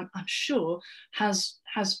individual, I'm sure, has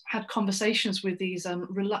had conversations with these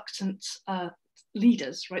reluctant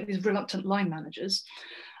leaders, right? These reluctant line managers.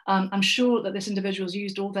 I'm sure that this individual has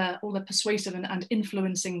used all their persuasive and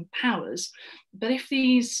influencing powers, but if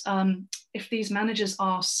these managers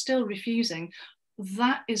are still refusing,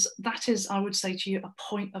 that is, I would say to you, a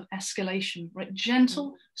point of escalation, right?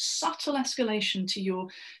 Gentle, subtle escalation to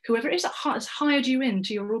whoever it is that has hired you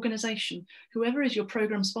into your organization, whoever is your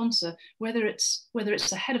program sponsor, whether it's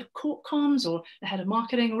the head of corp comms or the head of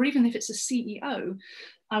marketing, or even if it's a CEO,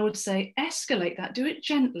 I would say escalate that, do it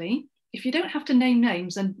gently. If you don't have to name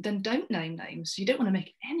names, then don't name names. You don't want to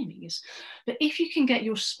make enemies. But if you can get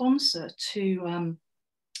your sponsor to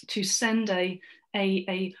send a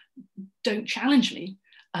 "don't challenge me"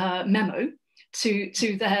 memo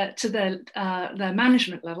to their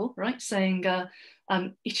management level, right, saying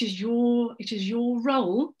it is your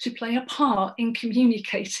role to play a part in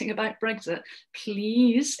communicating about Brexit.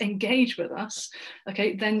 Please engage with us.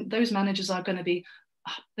 Okay, then those managers are going to be.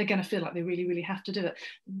 They're going to feel like they really, really have to do it.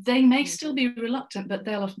 They may still be reluctant, but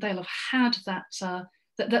they'll have had that,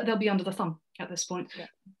 that they'll be under the thumb at this point. Yeah.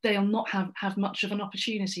 They'll not have much of an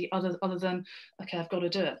opportunity other than, okay, I've got to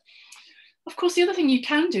do it. Of course, the other thing you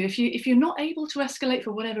can do, if you're not able to escalate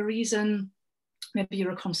for whatever reason, maybe you're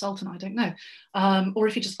a consultant, I don't know, or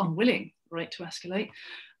if you're just unwilling, right, to escalate.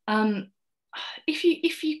 If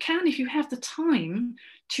you have the time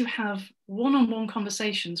to have one-on-one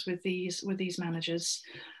conversations with these managers,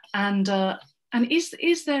 and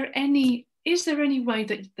is there any way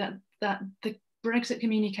that the Brexit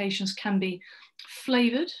communications can be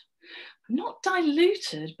flavoured, not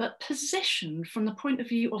diluted, but positioned from the point of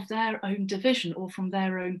view of their own division or from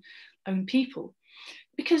their own people?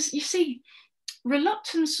 Because you see,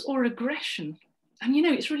 reluctance or aggression. And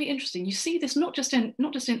it's really interesting. You see this not just in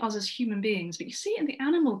us as human beings, but you see it in the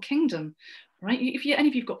animal kingdom, right? If any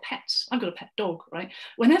of you've got pets, I've got a pet dog, right?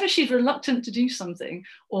 Whenever she's reluctant to do something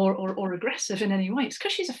or aggressive in any way, it's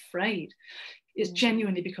because she's afraid. It's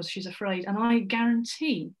genuinely because she's afraid. And I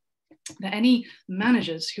guarantee that any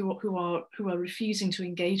managers who are refusing to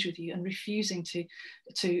engage with you and refusing to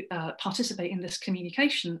participate in this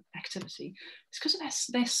communication activity, it's because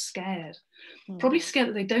they're scared. Probably scared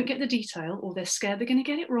that they don't get the detail, or they're scared they're going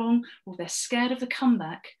to get it wrong, or they're scared of the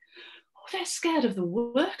comeback, or they're scared of the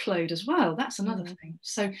workload as well. That's another thing.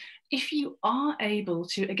 So if you are able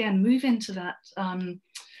to, again, move into that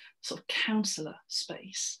sort of counsellor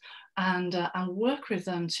space and work with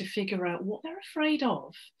them to figure out what they're afraid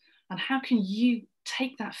of, and how can you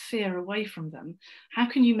take that fear away from them? How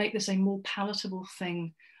can you make this a more palatable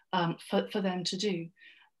thing for them to do?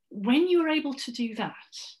 When you're able to do that,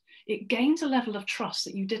 it gains a level of trust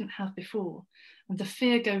that you didn't have before. And the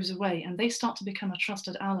fear goes away and they start to become a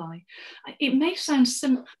trusted ally. It may sound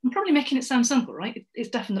simple, I'm probably making it sound simple, right? It's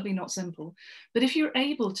definitely not simple. But if you're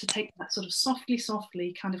able to take that sort of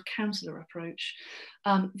softly kind of counsellor approach,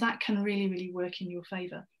 that can really, really work in your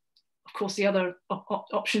favour. Of course, the other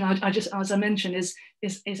option I just, as I mentioned, is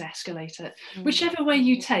escalate it. Whichever way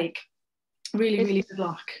you take, really good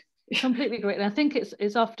luck. Completely agree. And I think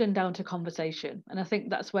it's often down to conversation. And I think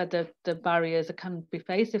that's where the barriers can be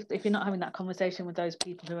faced. If you're not having that conversation with those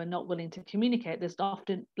people who are not willing to communicate, there's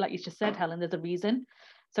often, like you just said, Helen, there's a reason.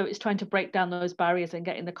 So it's trying to break down those barriers and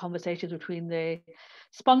getting the conversations between the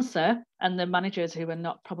sponsor and the managers who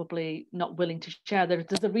are probably not willing to share.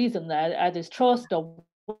 There's a reason there. Either there's trust or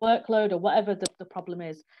workload or whatever the problem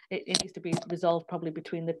is. It needs to be resolved probably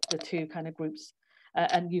between the two kind of groups.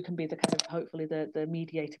 And you can be the kind of, hopefully, the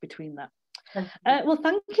mediator between that. Well,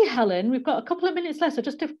 thank you, Helen. We've got a couple of minutes left, so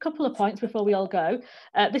just a couple of points before we all go.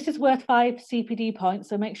 This is worth 5 CPD points,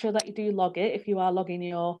 so make sure that you do log it if you are logging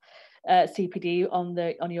your CPD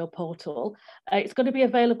on your portal. It's going to be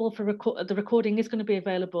available for the recording is going to be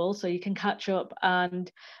available, so you can catch up. And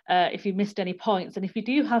if you missed any points, and if you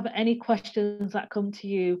do have any questions that come to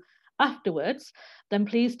you afterwards, then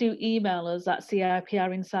please do email us at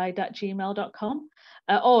ciprinside@gmail.com.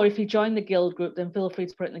 Or if you join the guild group, then feel free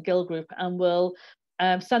to put it in the guild group and we'll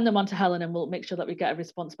send them on to Helen and we'll make sure that we get a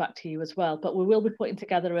response back to you as well. But we will be putting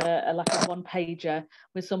together like a one-pager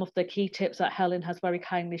with some of the key tips that Helen has very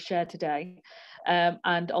kindly shared today,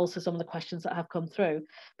 and also some of the questions that have come through.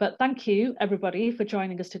 But thank you, everybody, for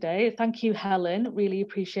joining us today. Thank you, Helen. Really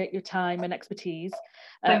appreciate your time and expertise.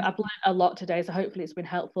 I've learned a lot today, so hopefully it's been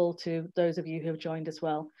helpful to those of you who have joined as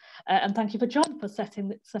well. And thank you for John for setting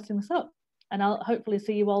this up. And I'll hopefully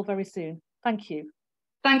see you all very soon. Thank you.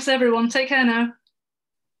 Thanks, everyone. Take care now.